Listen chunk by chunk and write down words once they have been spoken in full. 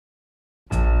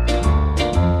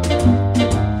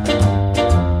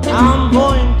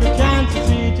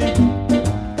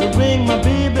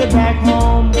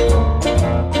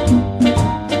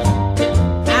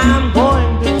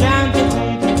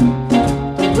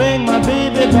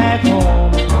back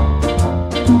home.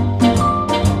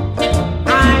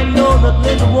 I know that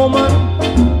little woman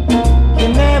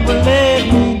can never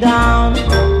let me down.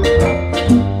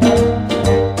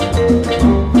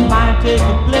 Might take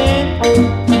a plane,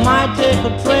 might take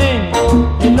a train.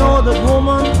 You know that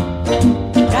woman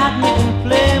got me in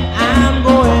flame. I'm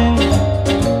going,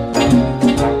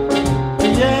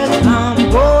 yes I'm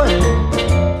going.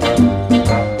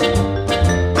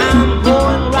 I'm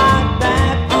going right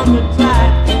back on the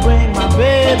track to bring my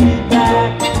baby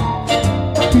back.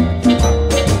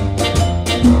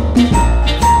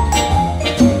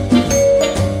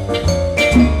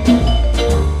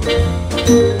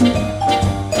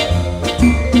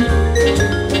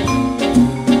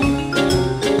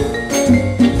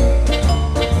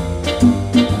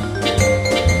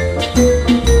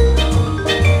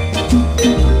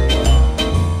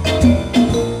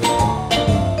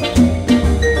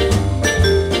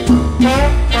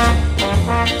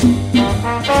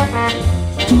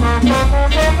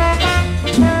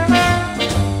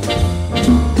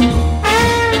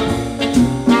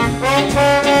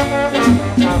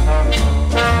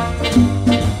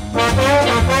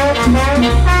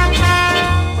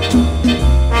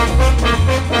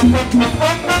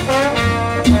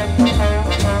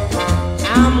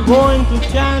 I'm going to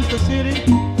Kansas City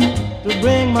to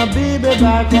bring my baby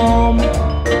back home.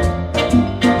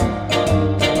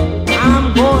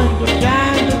 I'm going to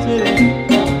Kansas City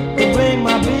to bring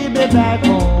my baby back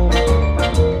home.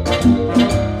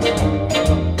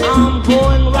 I'm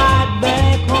going right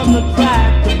back on the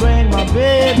track to bring my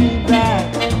baby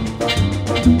back.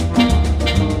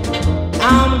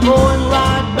 I'm going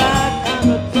right back on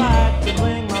the track to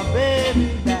bring my baby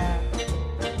back.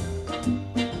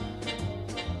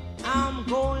 I'm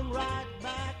going right